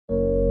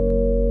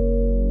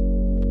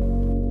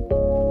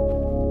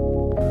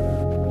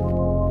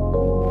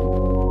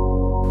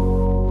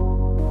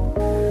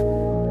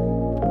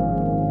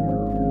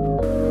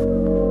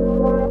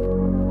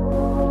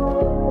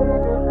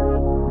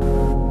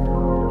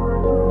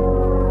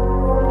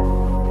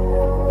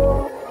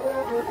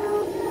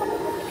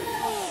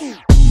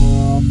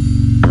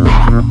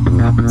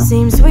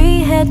Seems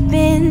we had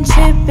been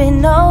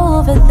tripping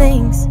over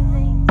things.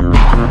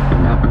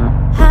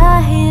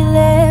 How he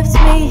left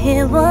me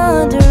here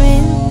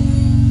wondering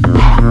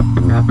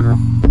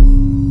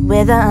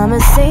whether I'ma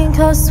sink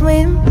or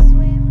swim,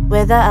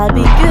 whether I'd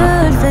be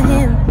good for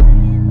him,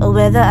 or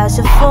whether I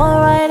should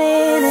fall right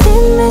in.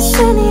 Didn't miss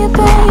you,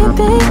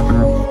 baby,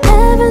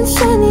 haven't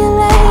seen you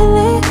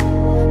lately.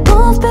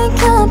 Both been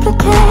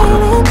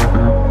complicated,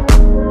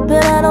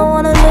 but I don't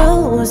wanna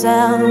lose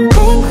out.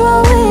 Been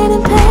growing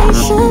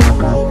impatient,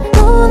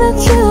 know that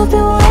you've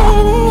been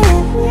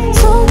waiting,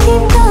 so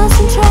keep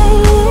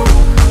concentrating,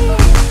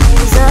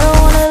 'cause I don't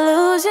wanna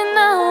lose you,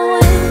 know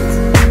it.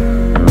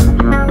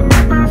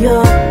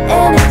 Your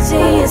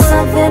energy is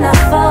something I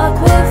fuck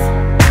with.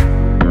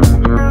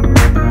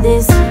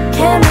 This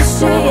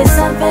chemistry is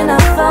something I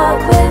fuck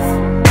with.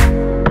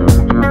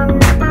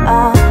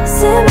 Our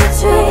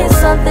symmetry is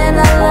something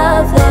I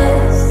love.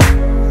 This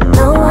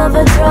no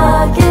other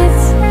drug is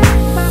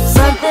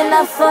something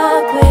I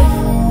fuck with.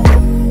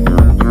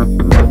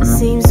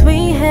 Seems we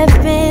have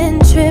been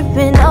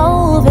tripping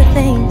over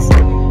things.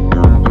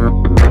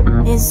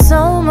 It's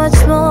so much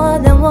more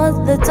than what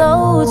the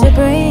doja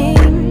brings.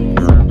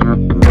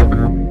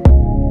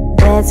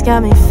 That's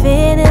got me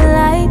feeling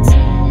light,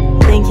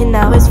 thinking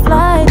now it's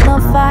flight, no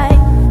fight,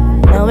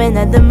 knowing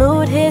that the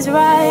mood is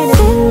right.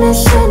 Didn't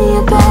miss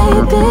you,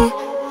 baby,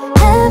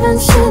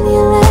 haven't seen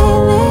you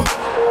lately.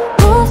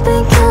 Both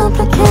been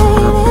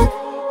complicated,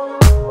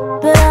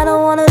 but I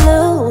don't wanna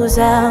lose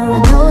out. I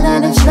know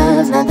that it's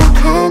love, not the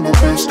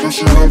cannabis, 'cause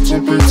you have to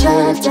be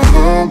tough to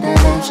handle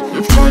this.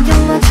 You've taken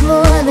much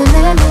more than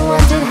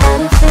anyone did. Had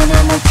a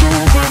feeling that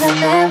you'd be the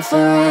man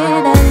for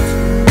it.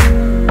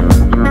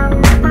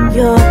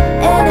 Your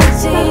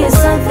energy is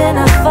something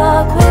I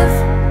fuck with.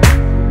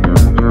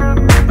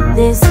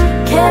 This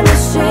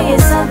chemistry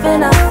is something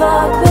I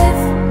fuck with.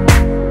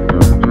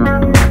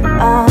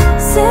 Our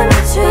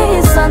symmetry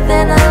is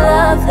something I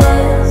love.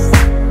 This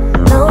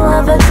no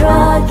other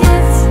drug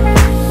is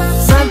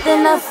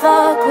something I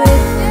fuck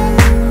with.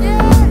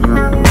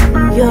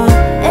 Your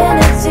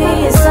energy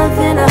is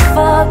something I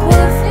fuck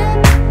with.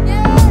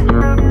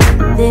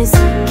 This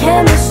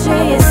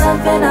chemistry is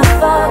something I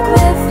fuck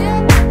with.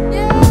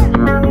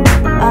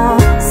 Our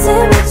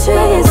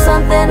symmetry is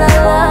something I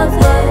love.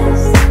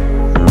 This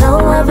no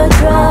other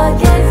drug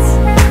is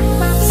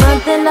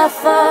something I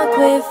fuck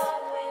with.